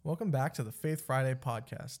Welcome back to the Faith Friday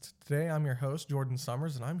podcast. Today I'm your host, Jordan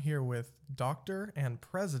Summers, and I'm here with Dr. and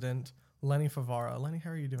President Lenny Favara. Lenny, how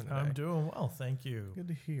are you doing today? I'm doing well, thank you. Good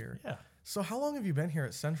to hear. Yeah. So how long have you been here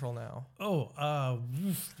at Central now?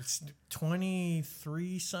 It's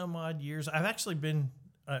 23 some odd years. I've actually been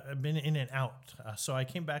in and out. So I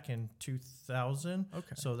came back in 2000.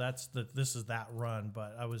 Okay. So this is that run,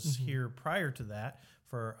 but I was here prior to that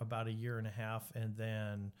for about a year and a half, and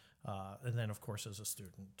then of course as a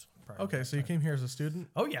student. Okay, so you came here as a student?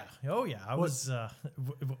 Oh yeah. I was.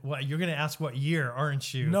 What you're going to ask? What year,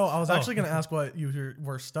 aren't you? No, I was actually going to ask what you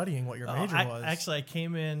were studying, what your major was. Actually, I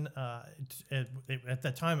came in at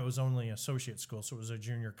that time. It was only associate school, so it was a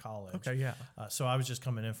junior college. Okay, yeah. So I was just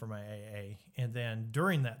coming in for my AA, and then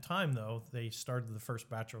during that time, though, they started the first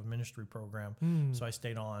Bachelor of Ministry program. So I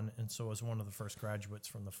stayed on, and so was one of the first graduates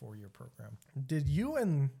from the 4-year program. Did you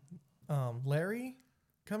and Larry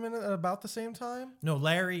come in at about the same time? No,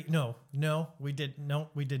 Larry. No, we did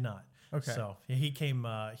not. Okay. So he came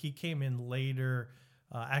in later.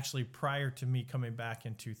 Actually, prior to me coming back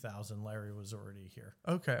in 2000, Larry was already here.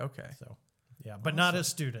 Okay. So, yeah, but not as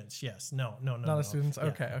students. Yes, no. Not as students. Yeah.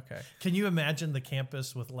 Okay. Can you imagine the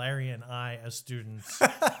campus with Larry and I as students?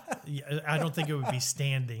 I don't think it would be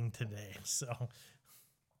standing today. So,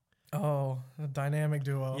 a dynamic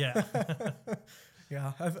duo. yeah,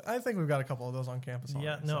 Yeah, I think we've got a couple of those on campus.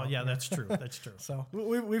 That's true. That's true. So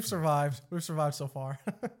we've survived. We've survived so far,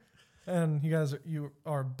 and you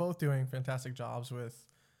are both doing fantastic jobs with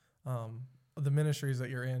the ministries that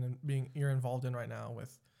you're in and you're involved in right now.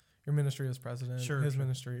 With your ministry as president, his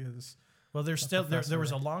ministry is. Well, there's still there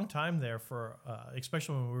was a long time there for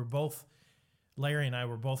especially when we were both. Larry and I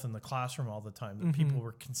were both in the classroom all the time. That people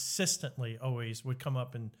were consistently always would come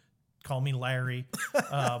up and call me Larry, or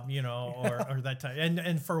that time.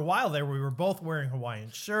 And for a while there, we were both wearing Hawaiian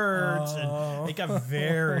shirts, and it got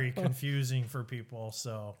very confusing for people.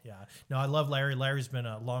 So yeah, no, I love Larry. Larry's been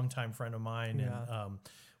a longtime friend of mine, and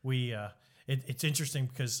it's interesting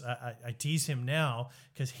because I tease him now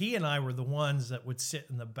because he and I were the ones that would sit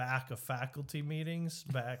in the back of faculty meetings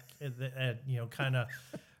back at kind of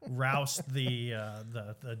rouse the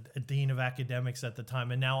dean of academics at the time,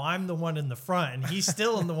 and now I'm the one in the front, and he's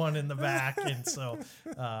still the one in the back, and so.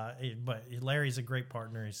 But Larry's a great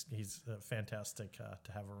partner. He's fantastic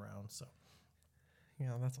to have around. So,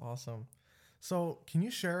 yeah, that's awesome. So, can you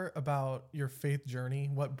share about your faith journey?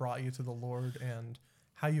 What brought you to the Lord, and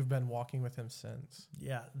how you've been walking with Him since?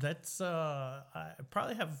 Yeah, that's I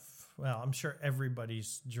probably have. Well, I'm sure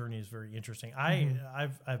everybody's journey is very interesting.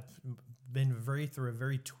 I've been through a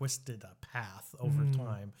very twisted path over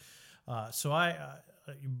time. So I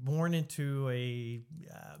born into a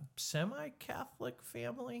semi-Catholic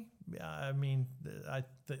family. I mean,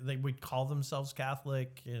 they would call themselves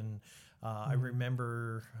Catholic, and I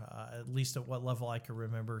remember at least at what level I could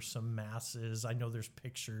remember some masses. I know there's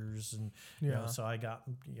pictures, and so I got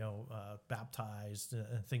baptized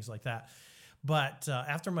and things like that. But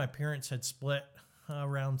after my parents had split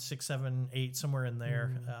around 6, 7, 8, somewhere in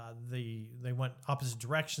there, they went opposite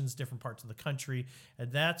directions, different parts of the country,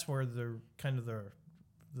 and that's where the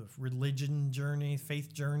religion journey,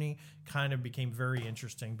 faith journey, kind of became very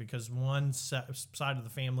interesting because one side of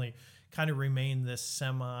the family kind of remained this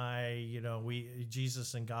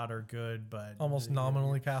Jesus and God are good, but almost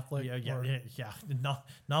nominally Catholic.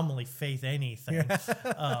 Nominally faith anything.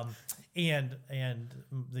 And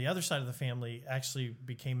the other side of the family actually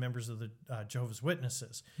became members of the Jehovah's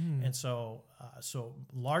Witnesses, and so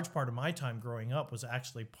large part of my time growing up was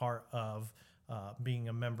actually part of being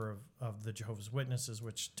a member of the Jehovah's Witnesses,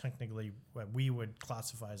 which technically we would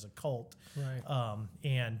classify as a cult. Right.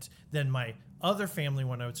 And then my other family,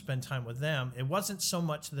 when I would spend time with them, it wasn't so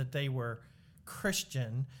much that they were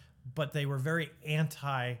Christian, but they were very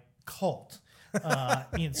anti-cult.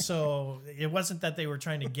 And so it wasn't that they were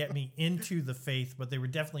trying to get me into the faith, but they were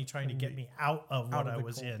definitely trying to get me out of what I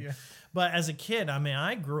was in. Yeah. But as a kid, I mean,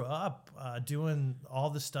 I grew up doing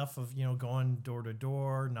all the stuff of, going door to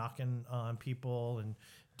door, knocking on people and,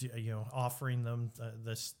 offering them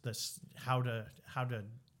this how to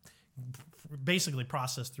basically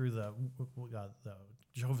process through the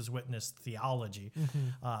Jehovah's Witness theology.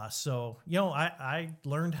 So, I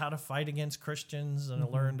learned how to fight against Christians, and I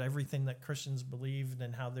learned everything that Christians believed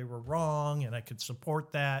and how they were wrong, and I could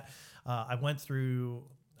support that. I went through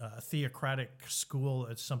theocratic school.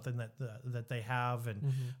 It's something that they have,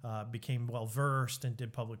 and became well versed and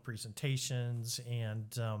did public presentations. And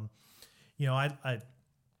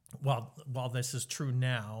while this is true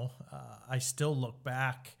now, I still look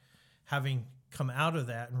back having come out of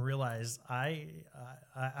that and realize I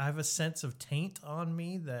have a sense of taint on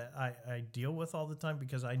me that I deal with all the time,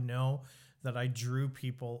 because I know that I drew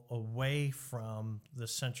people away from the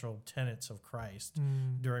central tenets of Christ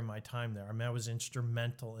during my time there. I mean, I was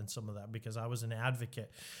instrumental in some of that because I was an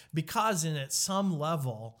advocate. Because at some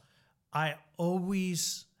level, I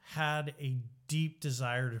always had a deep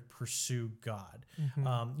desire to pursue God.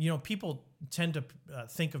 People tend to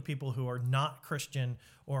think of people who are not Christian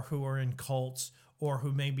or who are in cults or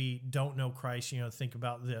who maybe don't know Christ, think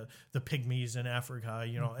about the pygmies in Africa,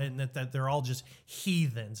 and that they're all just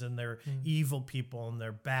heathens and they're evil people and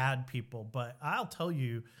they're bad people. But I'll tell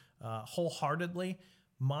you wholeheartedly,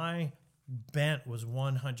 my bent was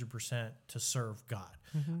 100% to serve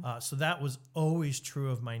God. So that was always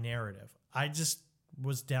true of my narrative. I just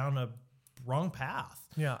was down a wrong path.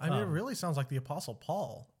 Yeah, I mean, it really sounds like the Apostle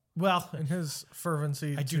Paul. Well, in his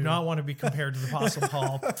fervency. I do not want to be compared to the Apostle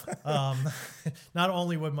Paul. Not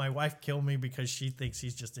only would my wife kill me because she thinks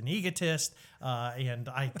he's just an egotist, and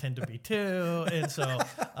I tend to be too. And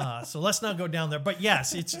so let's not go down there. But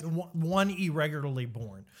yes, it's one irregularly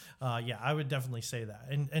born. I would definitely say that.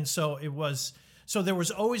 And so it was. So there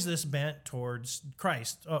was always this bent towards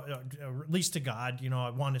Christ, at least to God. I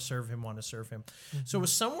want to serve him, So it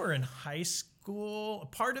was somewhere in high school.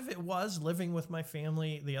 Part of it was living with my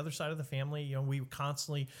family, the other side of the family. We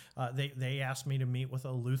constantly, they asked me to meet with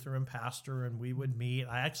a Lutheran pastor, and we would meet.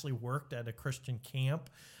 I actually worked at a Christian camp,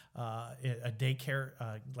 a daycare,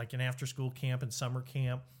 like an after-school camp and summer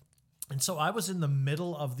camp. And so I was in the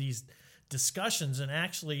middle of these discussions and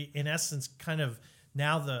actually, in essence, kind of,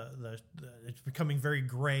 now it's becoming very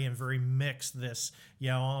gray and very mixed.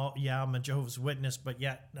 I'm a Jehovah's Witness, but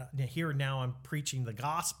yet here now I'm preaching the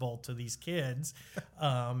gospel to these kids,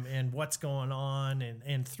 and what's going on,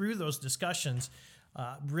 and through those discussions,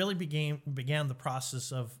 really began the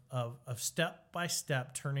process of step by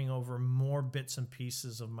step turning over more bits and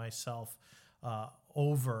pieces of myself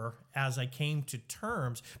over as I came to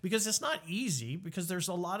terms, because it's not easy, because there's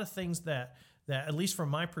a lot of things that at least from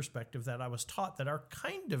my perspective, that I was taught that are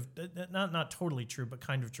kind of not totally true, but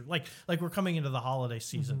kind of true. Like we're coming into the holiday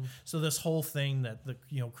season, so this whole thing that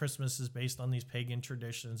Christmas is based on these pagan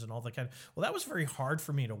traditions and all that kind of. Well, that was very hard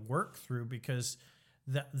for me to work through, because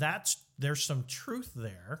there's some truth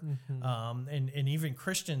there, and even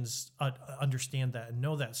Christians understand that and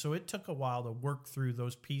know that. So it took a while to work through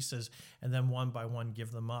those pieces, and then one by one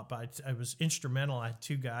give them up. I was instrumental. I had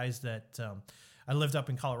two guys that. I lived up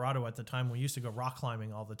in Colorado at the time. We used to go rock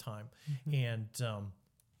climbing all the time, and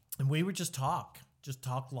we would just talk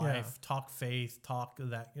life, talk faith, talk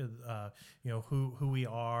that who we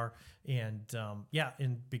are, and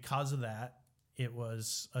because of that, it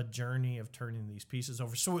was a journey of turning these pieces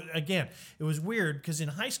over. So again, it was weird because in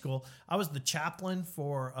high school I was the chaplain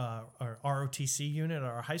for our ROTC unit at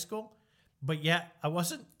our high school, but yet I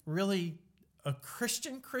wasn't really a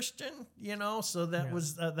Christian, so that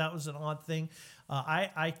was an odd thing.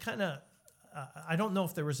 I don't know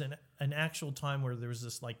if there was an actual time where there was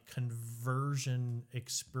this like conversion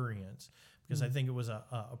experience, because I think it was a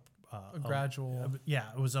gradual.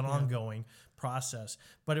 It was an ongoing process.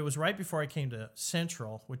 But it was right before I came to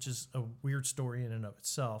Central, which is a weird story in and of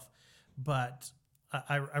itself. But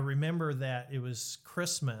I remember that it was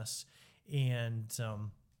Christmas, and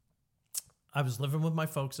I was living with my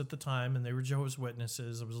folks at the time, and they were Jehovah's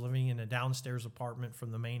Witnesses. I was living in a downstairs apartment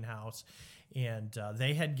from the main house, and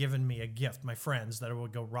they had given me a gift. My friends that I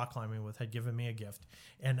would go rock climbing with had given me a gift,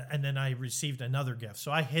 and then I received another gift.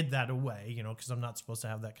 So I hid that away, because I'm not supposed to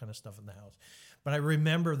have that kind of stuff in the house. But I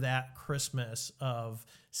remember that Christmas of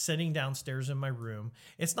sitting downstairs in my room.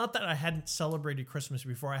 It's not that I hadn't celebrated Christmas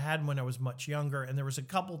before. I had when I was much younger, and there was a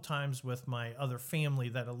couple times with my other family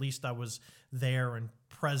that at least I was there and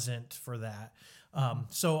present for that.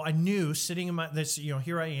 So I knew sitting in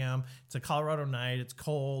here I am. It's a Colorado night. It's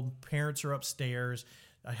cold. Parents are upstairs.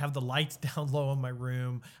 I have the lights down low in my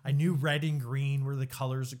room. I knew red and green were the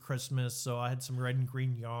colors of Christmas, so I had some red and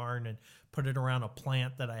green yarn and put it around a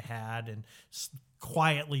plant that I had, and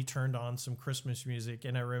quietly turned on some Christmas music.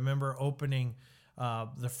 And I remember opening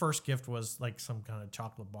the first gift was like some kind of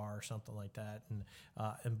chocolate bar or something like that,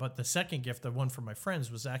 but the second gift, the one for my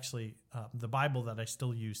friends, was actually the Bible that I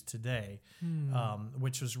still use today,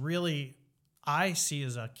 which was really, I see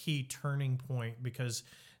as a key turning point, because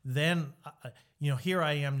then here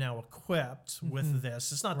I am now equipped with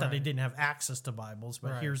this. It's not that I didn't have access to Bibles,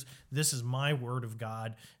 but this is my word of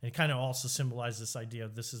God, and it kind of also symbolizes this idea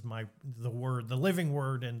of this is the word, the living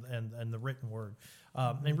word, and the written word.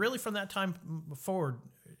 And really from that time forward,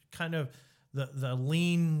 kind of the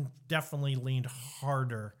lean definitely leaned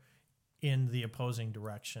harder in the opposing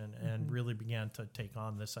direction and really began to take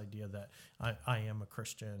on this idea that I am a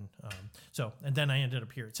Christian. And then I ended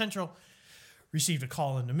up here at Central, received a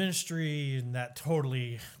call into ministry, and that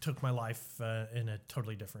totally took my life in a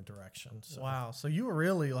totally different direction. So. Wow. So you were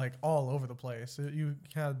really like all over the place. You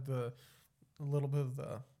had a little bit of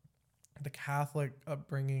the Catholic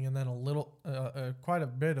upbringing, and then quite a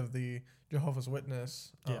bit of the Jehovah's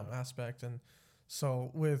Witness aspect. And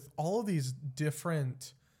so with all of these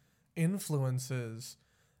different influences,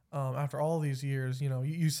 after all these years,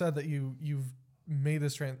 you said that you've made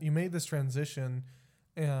this transition,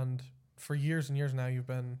 and for years and years now you've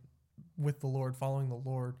been with the Lord, following the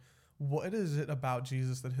Lord. What is it about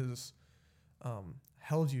Jesus that has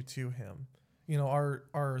held you to him?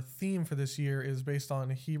 Our theme for this year is based on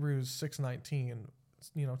Hebrews 6:19,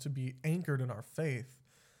 to be anchored in our faith.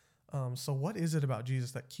 So what is it about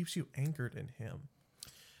Jesus that keeps you anchored in him?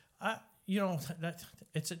 That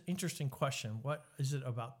it's an interesting question. What is it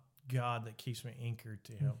about God that keeps me anchored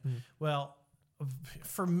to him? Mm-hmm. Well,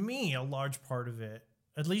 for me, a large part of it,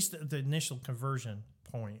 at least the initial conversion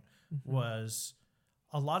point, was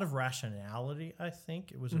a lot of rationality. I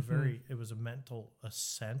think it was it was a mental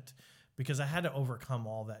ascent, because I had to overcome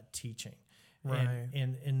all that teaching. Right.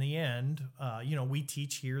 And in the end, we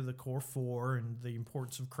teach here the core four and the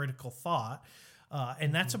importance of critical thought.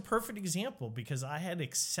 And that's a perfect example, because I had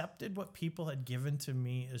accepted what people had given to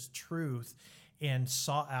me as truth and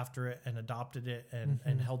sought after it and adopted it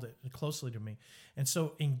and held it closely to me. And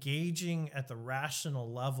so engaging at the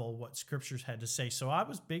rational level what scriptures had to say. So I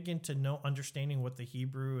was big into understanding what the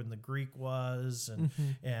Hebrew and the Greek was,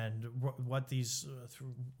 and what does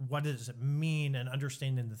it mean, and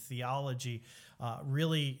understanding the theology.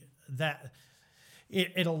 Really, that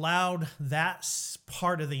it allowed that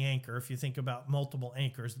part of the anchor, if you think about multiple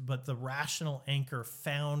anchors, but the rational anchor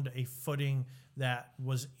found a footing that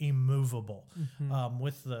was immovable.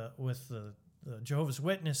 With the Jehovah's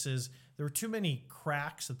Witnesses, there were too many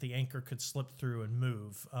cracks that the anchor could slip through and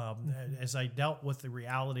move. As I dealt with the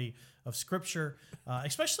reality of Scripture,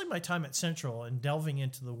 especially my time at Central and delving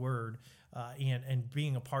into the Word, and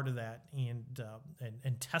being a part of that,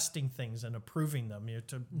 and testing things and approving them,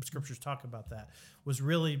 scriptures talk about that, was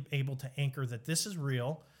really able to anchor that this is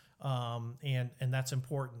real, and that's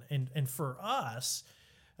important. And for us,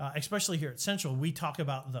 especially here at Central, we talk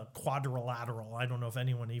about the quadrilateral. I don't know if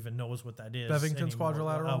anyone even knows what that is. Bevington's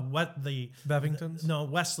quadrilateral? Bevington's? No,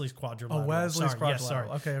 Wesley's quadrilateral. Oh, Wesley's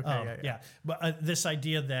quadrilateral. Sorry. Okay. Yeah. But this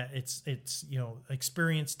idea that it's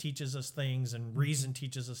experience teaches us things, and reason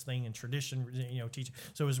teaches us things, and tradition teaches.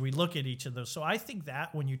 So as we look at each of those, so I think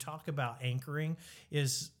that when you talk about anchoring,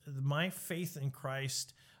 is my faith in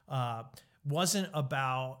Christ wasn't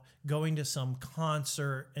about going to some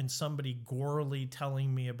concert and somebody gorily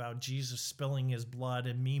telling me about Jesus spilling his blood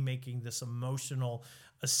and me making this emotional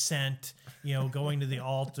ascent, going to the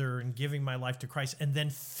altar and giving my life to Christ, and then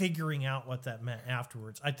figuring out what that meant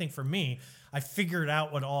afterwards. I think for me, I figured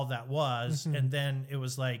out what all that was, and then it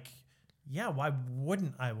was like, yeah, why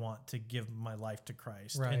wouldn't I want to give my life to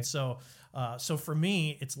Christ? Right. And so for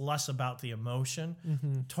me, it's less about the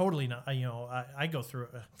emotion. Totally not. I go through.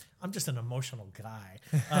 I'm just an emotional guy.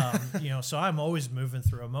 So I'm always moving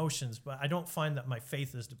through emotions, but I don't find that my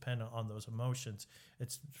faith is dependent on those emotions.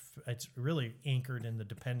 It's really anchored in the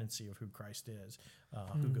dependency of who Christ is,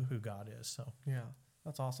 who God is. So yeah,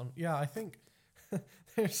 that's awesome. Yeah, I think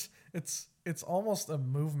it's almost a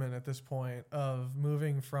movement at this point of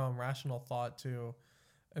moving from rational thought to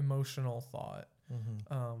emotional thought,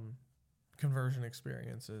 conversion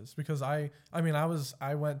experiences. Because I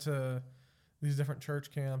went to these different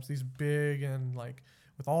church camps, these big and like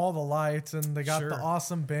with all the lights, and they got the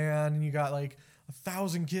awesome band, and you got like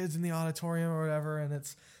 1,000 kids in the auditorium or whatever, and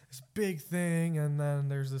it's this big thing, and then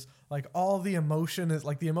there's this like all the emotion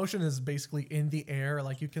is basically in the air,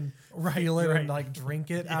 like you can feel it and like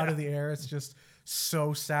drink it out of the air. It's just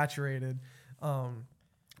so saturated.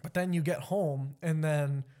 But then you get home, and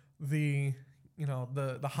then the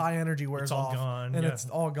high energy wears off, and it's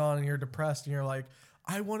all gone, and you're depressed, and you're like,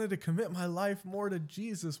 I wanted to commit my life more to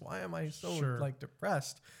Jesus. Why am I so like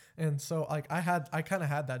depressed? And so like I kind of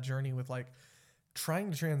had that journey with like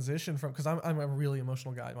trying to transition from, because I'm a really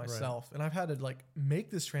emotional guy myself, and I've had to like make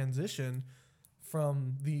this transition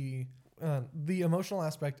from the emotional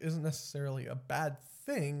aspect isn't necessarily a bad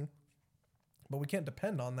thing, but we can't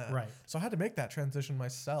depend on that. Right. So I had to make that transition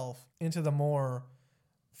myself into the more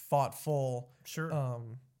thoughtful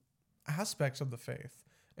aspects of the faith.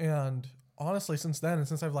 And honestly, since then, and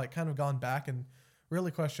since I've like kind of gone back and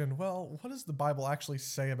really questioned, well, what does the Bible actually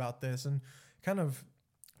say about this? And kind of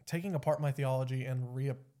taking apart my theology and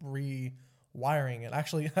rewiring it.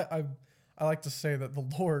 Actually, I like to say that the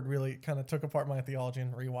Lord really kind of took apart my theology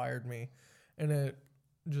and rewired me, and it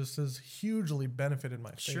just has hugely benefited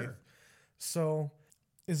my faith. Sure. So,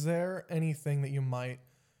 is there anything that you might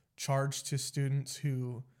charge to students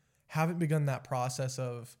who haven't begun that process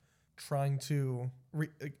of trying to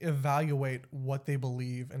evaluate what they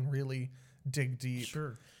believe and really dig deep?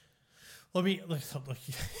 Sure. Look,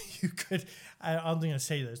 you could, I'm going to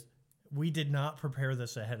say this. We did not prepare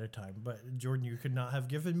this ahead of time, but Jordan, you could not have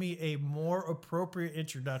given me a more appropriate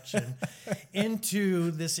introduction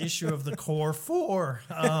into this issue of the core four.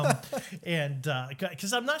 And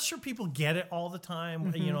because I'm not sure people get it all the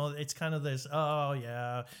time. You know, it's kind of this, oh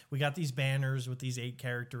yeah, we got these banners with these 8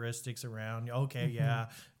 characteristics around. Okay. Yeah.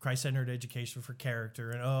 Christ-centered education for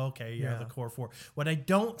character. And the core four. What I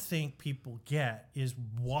don't think people get is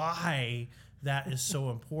why that is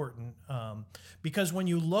so important, because when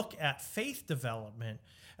you look at faith development,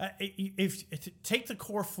 if take the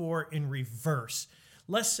core four in reverse,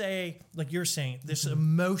 let's say, like you're saying, this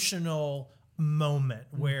emotional moment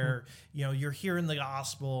where you're hearing the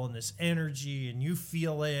gospel and this energy and you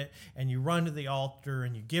feel it and you run to the altar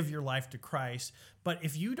and you give your life to Christ. But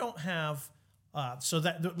if you don't have so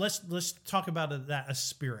that let's talk about that as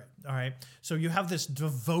spirit. All right. So you have this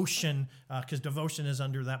devotion, because devotion is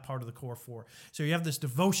under that part of the core four. So you have this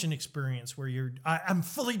devotion experience where I'm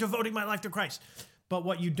fully devoting my life to Christ. But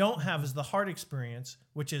what you don't have is the heart experience,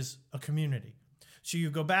 which is a community. So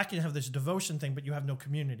you go back and have this devotion thing, but you have no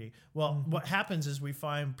community. Well, what happens is we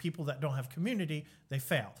find people that don't have community, they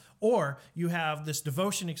fail. Or you have this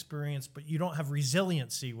devotion experience, but you don't have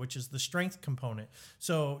resiliency, which is the strength component.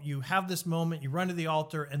 So you have this moment, you run to the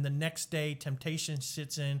altar, and the next day temptation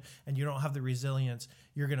sits in and you don't have the resilience.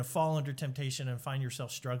 You're going to fall under temptation and find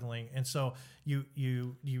yourself struggling. And so you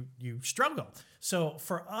struggle. So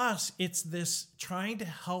for us, it's this trying to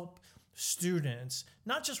help students,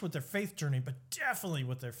 not just with their faith journey, but definitely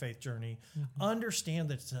with their faith journey, understand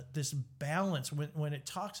that this balance, when it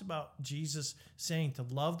talks about Jesus saying to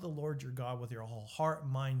love the Lord your God with your whole heart,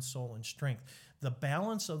 mind, soul, and strength, the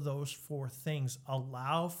balance of those 4 things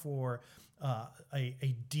allow for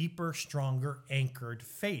a deeper, stronger, anchored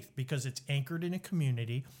faith, because it's anchored in a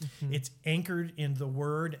community. It's anchored in the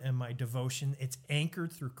word and my devotion. It's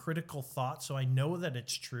anchored through critical thought, so I know that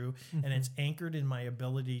it's true, and it's anchored in my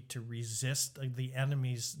ability to resist the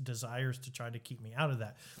enemy's desires to try to keep me out of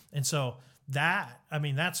that. And so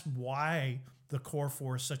that's why the core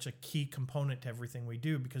four is such a key component to everything we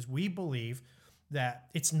do, because we believe that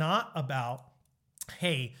it's not about,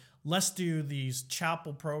 hey, let's do these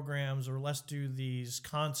chapel programs or let's do these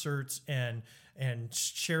concerts and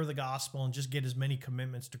share the gospel and just get as many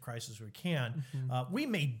commitments to Christ as we can. We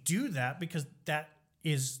may do that because that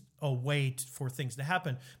is a way for things to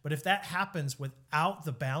happen. But if that happens without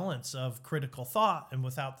the balance of critical thought and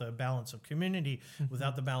without the balance of community,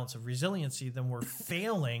 without the balance of resiliency, then we're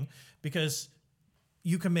failing, because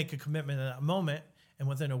you can make a commitment in that moment and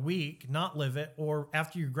within a week not live it, or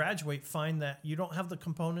after you graduate find that you don't have the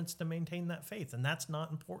components to maintain that faith, and that's not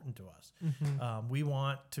important to us. We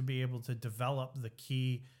want to be able to develop the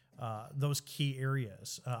key, those key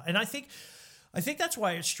areas, and I think that's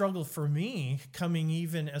why it struggled for me coming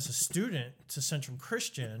even as a student to Central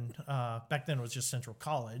Christian. Back then it was just Central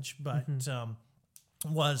College, but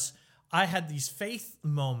was I had these faith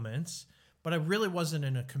moments, but I really wasn't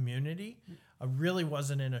in a community. I really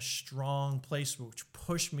wasn't in a strong place which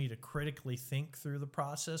pushed me to critically think through the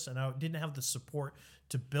process, and I didn't have the support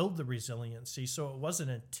to build the resiliency. So it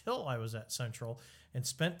wasn't until I was at Central and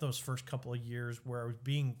spent those first couple of years where I was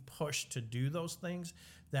being pushed to do those things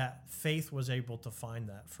that faith was able to find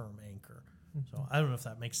that firm anchor. So I don't know if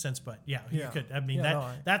that makes sense, but you could. I mean,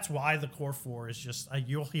 that's why the core four is just,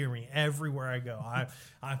 you'll hear me everywhere I go.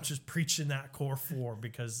 I'm just preaching that core four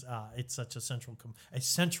because it's such a central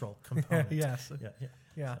component. Yes.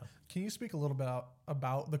 Yeah. So. Can you speak a little bit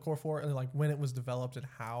about the core four and like when it was developed and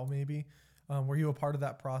how maybe? Were you a part of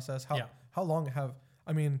that process? How long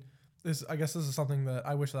I guess this is something that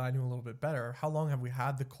I wish that I knew a little bit better. How long have we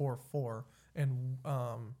had the core four, and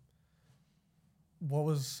what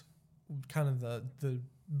was kind of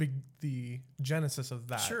the genesis of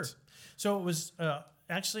that? Sure. So it was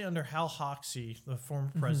actually under Hal Hoxie, the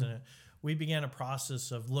former president. We began a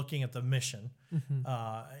process of looking at the mission.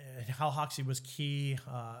 Hal Hoxie was key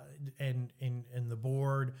in the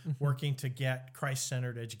board working to get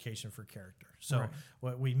Christ-centered education for character. So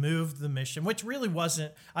we moved the mission, which really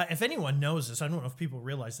wasn't, if anyone knows this, I don't know if people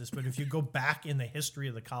realize this, but if you go back in the history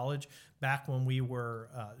of the college, back when we were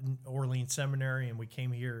Orleans Seminary and we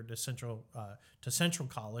came here to Central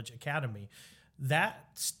College Academy, that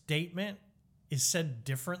statement is said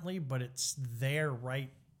differently, but it's there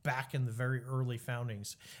right back in the very early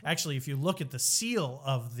foundings. Actually, if you look at the seal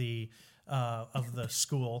of the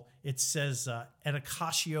school, it says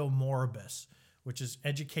Educatio Moribus, which is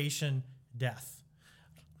education, death.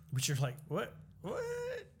 Which you're like, what?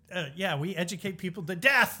 Yeah, we educate people to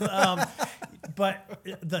death. But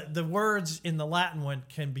the words in the Latin one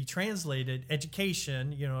can be translated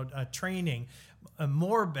education, training.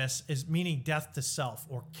 Moribus is meaning death to self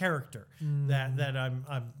or character. That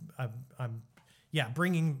I'm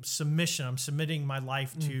bringing submission. I'm submitting my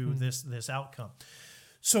life to this outcome.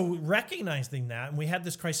 So recognizing that, and we had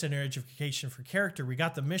this Christ-centered education for character, we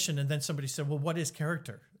got the mission, and then somebody said, well, what is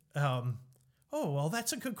character? Well,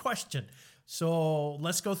 that's a good question. So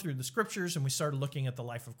let's go through the scriptures, and we started looking at the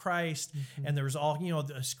life of Christ, and there was all,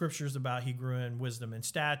 the scriptures about he grew in wisdom and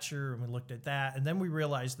stature, and we looked at that, and then we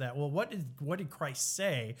realized that, well, what did Christ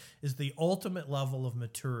say is the ultimate level of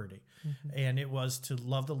maturity? And it was to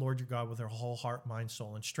love the Lord your God with your whole heart, mind,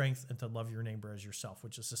 soul, and strength, and to love your neighbor as yourself,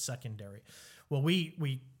 which is the secondary. Well,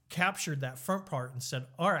 we captured that front part and said,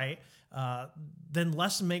 all right, then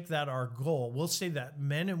let's make that our goal. We'll say that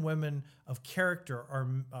men and women of character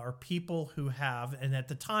are people who have, and at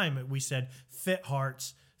the time we said fit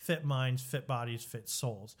hearts, fit minds, fit bodies, fit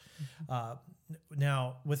souls.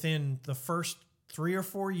 Now, within the first 3 or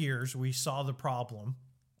 4 years, we saw the problem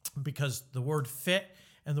because the word fit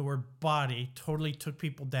and the word body totally took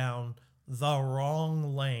people down the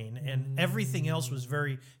wrong lane, and everything else was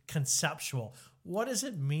very conceptual. What does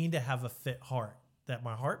it mean to have a fit heart? That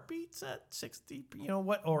my heart beats at 60,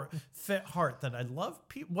 or fit heart, that I love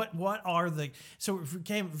people. What are the, so it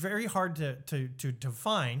became very hard to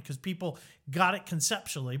define because people got it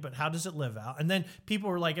conceptually, but how does it live out? And then people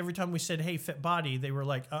were like, every time we said, hey, fit body, they were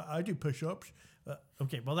like, I do push-ups.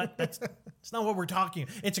 Okay, well, that's it's not what we're talking.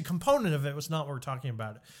 It's a component of it. It's not what we're talking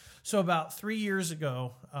about. So about 3 years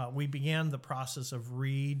ago, we began the process of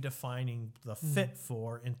redefining the fit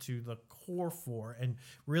for into the core for, and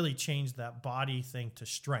really changed that body thing to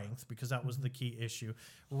strength, because that was the key issue.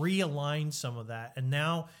 Realign some of that. And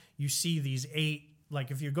now you see these 8, like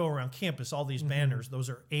if you go around campus, all these banners, those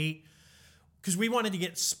are 8, because we wanted to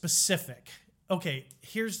get specific. Okay,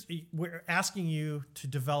 we're asking you to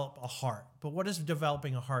develop a heart, but what is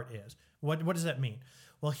developing a heart is? What does that mean?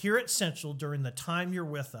 Well, here at Central, during the time you're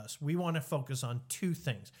with us, we want to focus on 2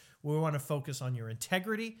 things. We want to focus on your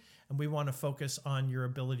integrity, and we want to focus on your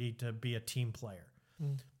ability to be a team player.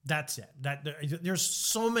 That's it. There's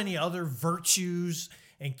so many other virtues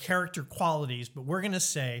and character qualities, but we're going to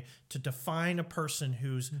say to define a person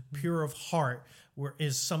who's pure of heart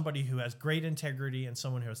is somebody who has great integrity and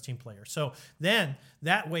someone who has team player. So then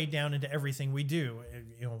that way down into everything we do,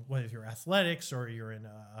 whether you're athletics or you're in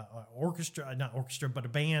not orchestra, but a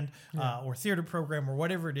band or theater program or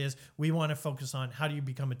whatever it is, we want to focus on how do you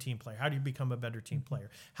become a team player? How do you become a better team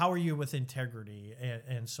player? How are you with integrity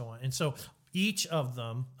and so on? And so each of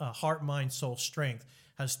them, heart, mind, soul, strength,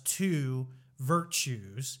 has 2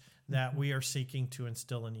 virtues that we are seeking to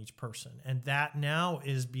instill in each person. And that now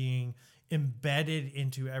is being embedded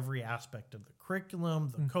into every aspect of the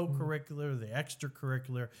curriculum, the co-curricular, the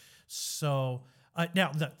extracurricular. So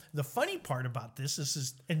now the funny part about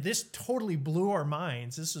this and this totally blew our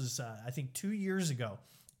minds. This was, I think 2 years ago.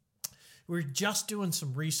 We were just doing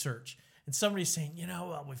some research and somebody's saying,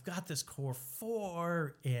 we've got this core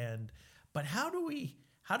 4 but how do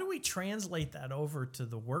we translate that over to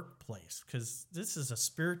the workplace? Because this is a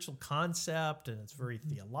spiritual concept and it's very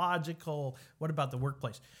theological. What about the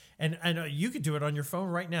workplace? And I know you could do it on your phone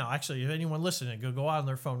right now. Actually, if anyone listening, go out on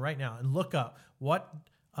their phone right now and look up what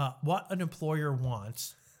an employer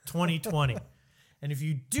wants 2020. And if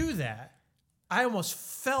you do that, I almost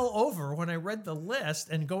fell over when I read the list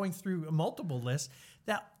and going through multiple lists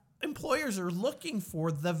that employers are looking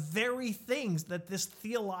for the very things that this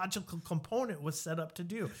theological component was set up to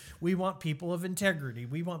do. We want people of integrity.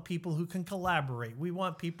 We want people who can collaborate. We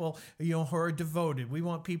want people, who are devoted. We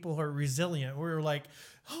want people who are resilient. We're like,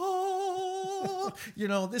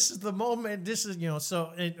 this is the moment. This is,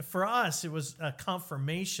 so for us, it was a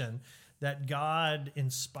confirmation that God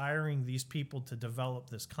inspiring these people to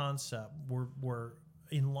develop this concept were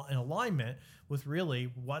in alignment with really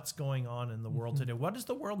what's going on in the world today. What does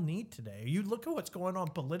the world need today? You look at what's going on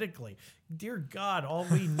politically. Dear God, all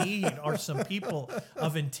we need are some people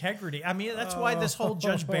of integrity. I mean, that's why this whole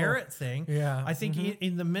Judge Barrett thing, I think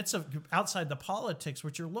in the midst of outside the politics,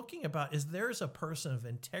 what you're looking about is there's a person of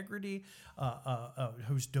integrity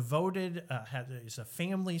who's devoted, is a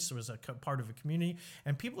family, so is a part of a community,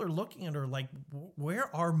 and people are looking at her like,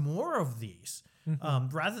 where are more of these?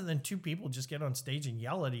 Rather than 2 people just get on stage and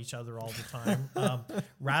yell at each other all the time,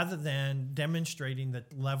 rather than demonstrating the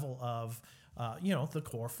level of the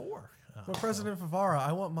core four. Well, President Favara,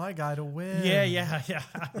 I want my guy to win. Yeah.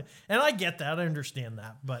 And I get that. I understand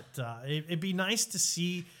that. But it'd be nice to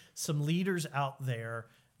see some leaders out there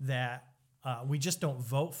that we just don't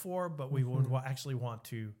vote for, but we would actually want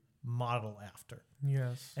to model after.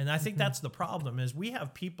 Yes. And I think that's the problem is we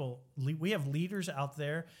have leaders out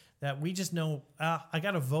there that we just know, I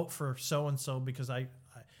got to vote for so-and-so because I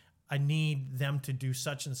need them to do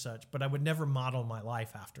such and such, but I would never model my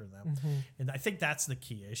life after them. And I think that's the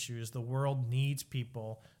key issue is the world needs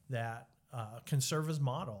people that can serve as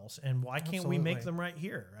models. And why can't we make them right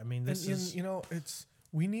here? I mean,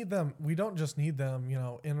 we need them. We don't just need them,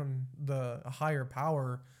 in the higher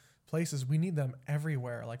power places. We need them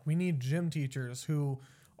everywhere. Like we need gym teachers who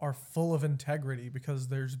are full of integrity because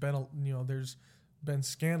there's been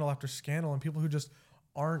scandal after scandal and people who just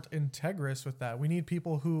aren't integrous with that. We need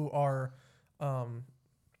people who are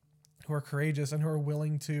courageous and who are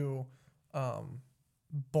willing to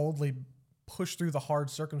boldly push through the hard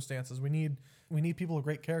circumstances. We need people of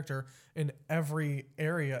great character in every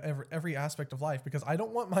area, every aspect of life, because I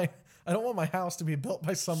don't want my house to be built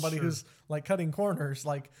by somebody who's like cutting corners.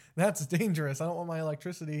 Like that's dangerous. I don't want my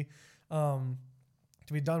electricity to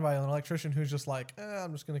be done by an electrician who's just like,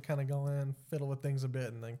 I'm just going to kind of go in, fiddle with things a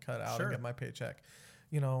bit and then cut out and get my paycheck.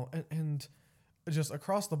 And just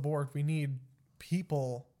across the board, we need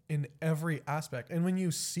people in every aspect. And when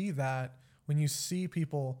you see that, when you see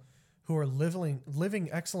people who are living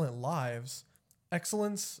excellent lives,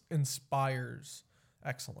 excellence inspires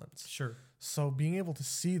excellence. Sure. So being able to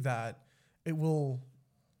see that, it will,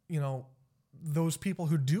 those people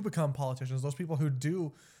who do become politicians, those people who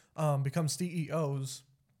do become CEOs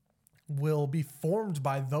will be formed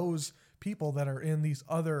by those people that are in these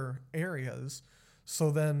other areas.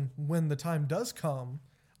 So then when the time does come,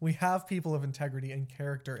 we have people of integrity and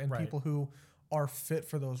character and people who are fit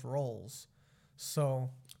for those roles. So,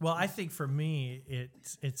 well, I think for me,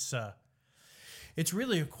 it's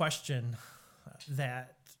really a question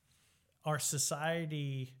that our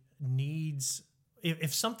society needs.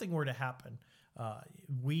 If something were to happen,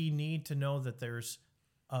 we need to know that there's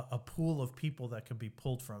a pool of people that could be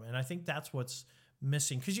pulled from. And I think that's what's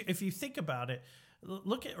missing. Because if you think about it,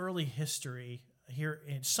 look at early history here.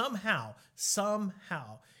 And somehow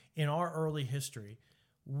in our early history,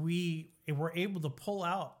 we were able to pull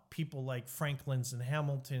out people like Franklin's and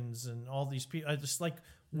Hamilton's and all these people. Just like,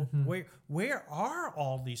 where are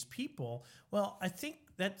all these people? Well, I think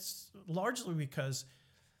that's largely because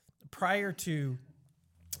prior to,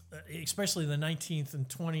 especially the 19th and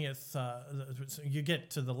 20th, you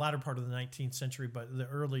get to the latter part of the 19th century, but the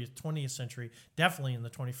early 20th century, definitely in the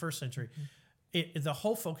 21st century, the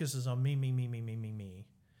whole focus is on me.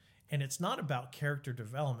 And it's not about character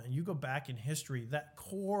development. You go back in history, that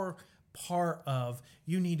core part of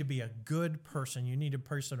you need to be a good person. You need a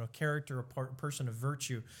person of character, a person of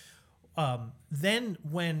virtue. Then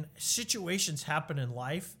when situations happen in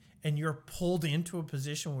life and you're pulled into a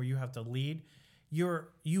position where you have to lead,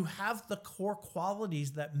 you have the core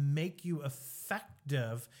qualities that make you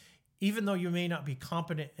effective. Even though you may not be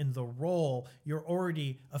competent in the role, you're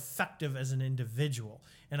already effective as an individual.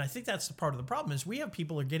 And I think that's the part of the problem is we have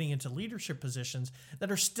people who are getting into leadership positions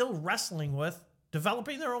that are still wrestling with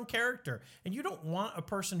developing their own character. And you don't want a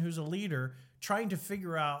person who's a leader trying to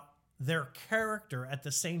figure out their character at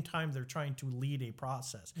the same time they're trying to lead a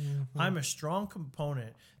process. I'm a strong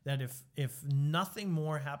component that if nothing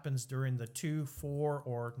more happens during the 2, 4,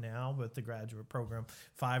 or now with the graduate program,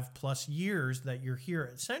 5+ years that you're here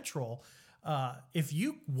at Central, if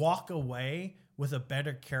you walk away with a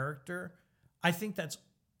better character, I think that's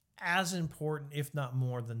as important, if not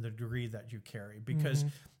more, than the degree that you carry, because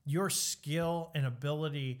your skill and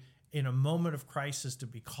ability in a moment of crisis to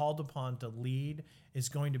be called upon to lead is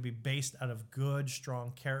going to be based out of good,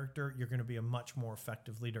 strong character. You're going to be a much more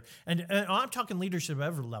effective leader. And I'm talking leadership at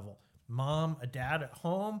every level. Mom, a dad at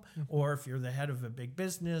home, or if you're the head of a big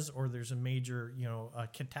business or there's a major,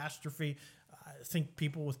 catastrophe. I think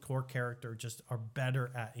people with core character just are better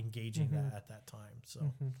at engaging that at that time.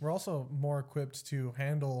 So we're also more equipped to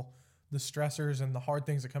handle the stressors and the hard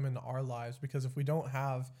things that come into our lives, because if we don't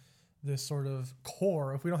have this sort of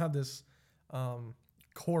core, if we don't have this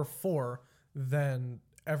core 4, then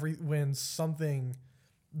when something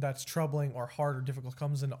that's troubling or hard or difficult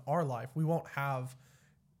comes into our life, we won't have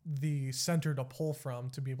the center to pull from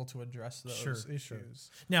to be able to address those issues.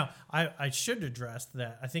 Sure. Now, I should address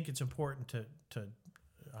that. I think it's important to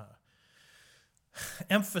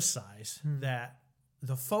emphasize that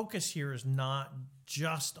the focus here is not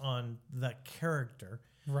just on the character,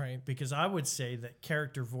 right? Because I would say that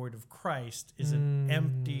character void of Christ is an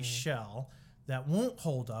empty shell that won't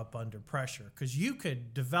hold up under pressure, because you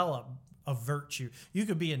could develop a virtue. You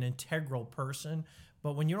could be an integral person,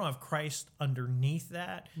 but when you don't have Christ underneath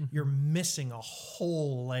that, you're missing a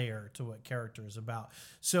whole layer to what character is about.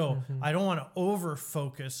 So I don't want to over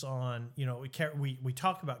focus on, we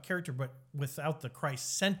talk about character, but without the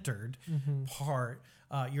Christ-centered part,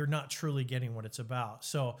 you're not truly getting what it's about.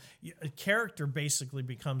 So character basically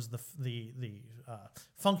becomes the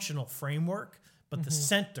functional framework, but the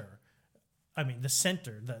center,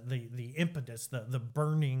 the impetus, the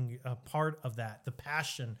burning part of that, the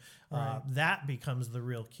passion, that becomes the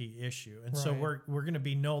real key issue. And so we're going to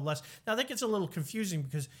be no less. Now that gets a little confusing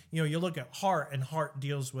because, you look at heart, and heart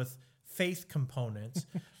deals with faith components,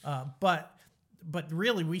 but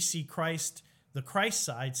really we see the Christ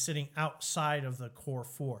side sitting outside of the core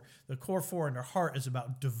four. The core four in their heart is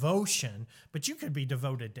about devotion, but you could be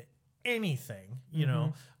devoted to anything,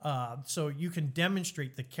 so you can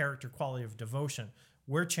demonstrate the character quality of devotion.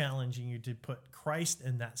 We're challenging you to put Christ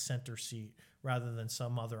in that center seat rather than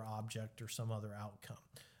some other object or some other outcome.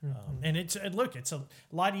 And it's a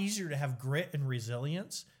lot easier to have grit and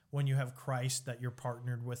resilience when you have Christ that you're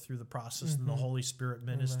partnered with through the process and the Holy Spirit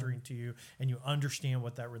ministering to you, and you understand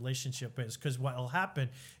what that relationship is. Because what will happen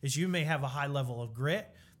is you may have a high level of grit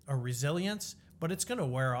or resilience, but it's going to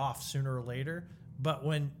wear off sooner or later. But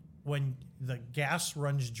when the gas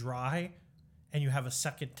runs dry and you have a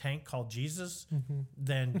second tank called Jesus,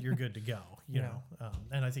 then you're good to go, you know?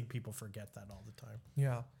 And I think people forget that all the time.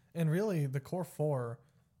 Yeah. And really the core four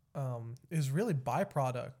is really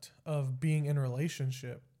byproduct of being in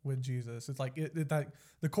relationship with Jesus. It's like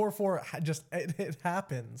the core four it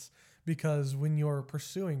happens because when you're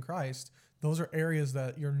pursuing Christ, those are areas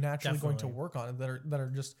that you're naturally going to work on, that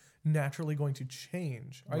are just naturally going to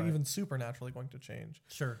change, or even supernaturally going to change.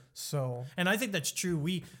 Sure. So, and I think that's true.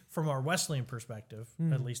 We, from our Wesleyan perspective,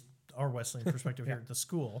 at least our Wesleyan perspective here at the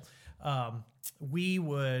school, we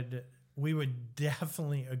would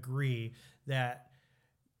definitely agree that,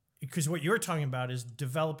 because what you're talking about is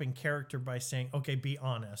developing character by saying, okay, be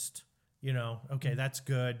honest. Okay, that's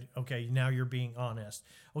good. Okay, now you're being honest.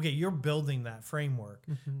 Okay, you're building that framework.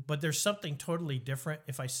 But there's something totally different.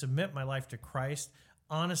 If I submit my life to Christ,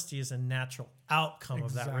 honesty is a natural outcome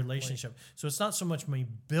of that relationship. So it's not so much me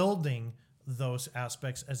building those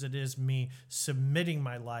aspects as it is me submitting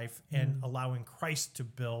my life and allowing Christ to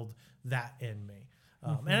build that in me.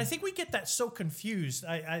 And I think we get that so confused.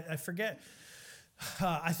 I forget.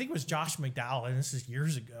 I think it was Josh McDowell, and this is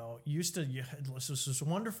years ago, this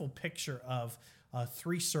wonderful picture of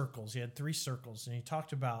 3 circles. He had 3 circles, and he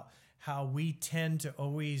talked about how we tend to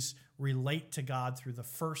always relate to God through the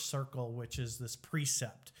first circle, which is this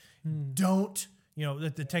precept. Don't,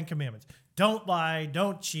 the 10 Commandments. Don't lie,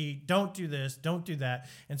 don't cheat, don't do this, don't do that.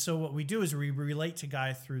 And so what we do is we relate to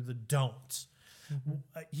God through the don'ts.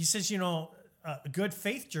 He says, a good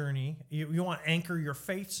faith journey, you want to anchor your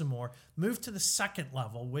faith some more, move to the second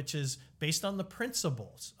level, which is based on the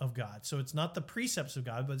principles of God. So it's not the precepts of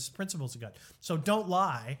God, but it's principles of God. So don't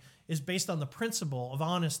lie is based on the principle of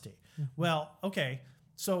honesty. Well, okay,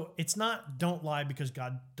 so it's not don't lie because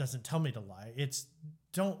God doesn't tell me to lie. It's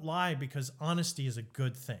don't lie because honesty is a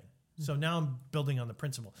good thing. So now I'm building on the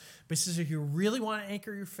principle. But he says if you really want to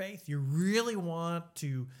anchor your faith, you really want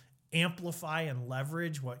to amplify and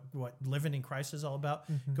leverage what living in Christ is all about,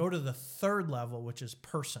 go to the third level, which is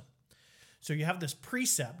person. So you have this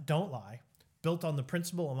precept, don't lie, built on the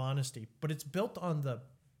principle of honesty, but it's built on the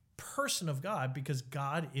person of God because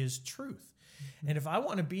God is truth. And if I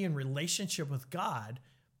want to be in relationship with God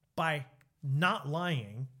by not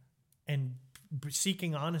lying and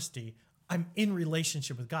seeking honesty, I'm in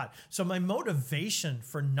relationship with God. So my motivation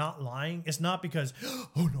for not lying is not because,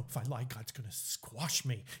 oh no, if I lie, God's going to squash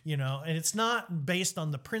me, and it's not based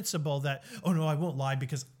on the principle that, oh no, I won't lie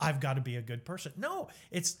because I've got to be a good person. No,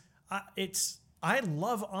 I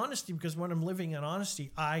love honesty because when I'm living in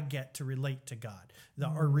honesty, I get to relate to God.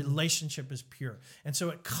 Our relationship is pure. And so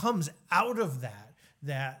it comes out of that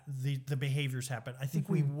the behaviors happen. I think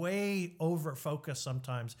we way over focus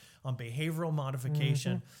sometimes on behavioral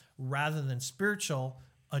modification rather than spiritual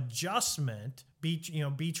adjustment,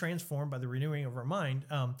 be transformed by the renewing of our mind,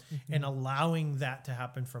 and allowing that to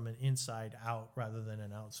happen from an inside out rather than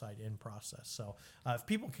an outside in process. So if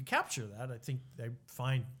people could capture that, I think they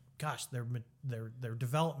find, gosh, their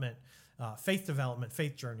development,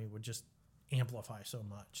 faith journey would just amplify so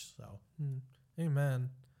much. So, amen.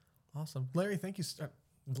 Awesome. Larry, thank you.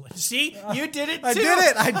 See, you did it too.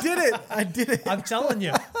 I did it. I'm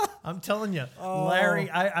telling you. Larry,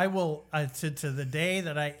 I will, to the day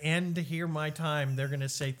that I end here my time, they're going to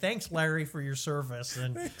say, thanks, Larry, for your service.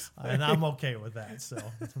 And I'm okay with that. So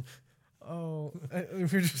Oh, we're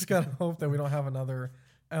just gotta hope that we don't have another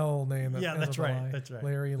L name. That Yeah, ends that's with a right. Y. That's right.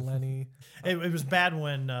 Larry, Lenny. It was bad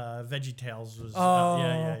when VeggieTales was. Oh,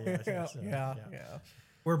 Yeah.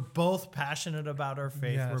 We're both passionate about our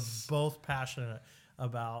faith. Yes. We're both passionate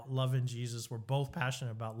about loving Jesus. We're both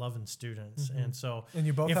passionate about loving students. Mm-hmm. And so, And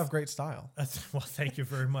you both have great style. well, thank you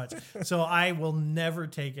very much. So I will never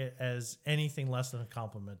take it as anything less than a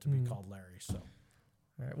compliment to be called Larry. So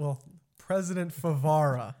All right. Well, President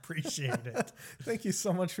Favara, appreciate it. thank you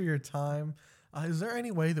so much for your time. Is there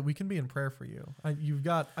any way that we can be in prayer for you? I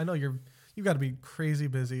know you've got to be crazy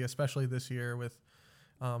busy, especially this year with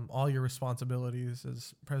all your responsibilities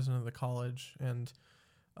as president of the college and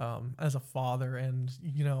as a father, and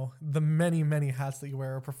the many hats that you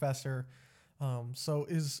wear, a professor. So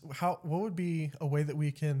what would be a way that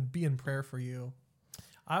we can be in prayer for you?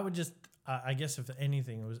 I would just, I guess, if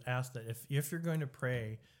anything, it was asked that if you're going to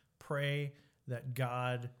pray that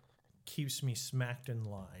God keeps me smacked in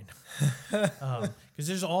line, because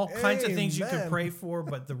there's all kinds of things you can pray for,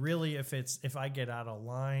 but if I get out of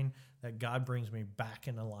line, that God brings me back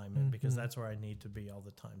in alignment, because that's where I need to be all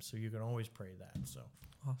the time. So you can always pray that. So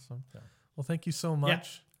awesome. Yeah. Well, thank you so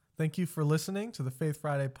much. Yeah. Thank you for listening to the Faith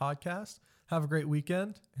Friday podcast. Have a great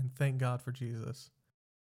weekend, and thank God for Jesus.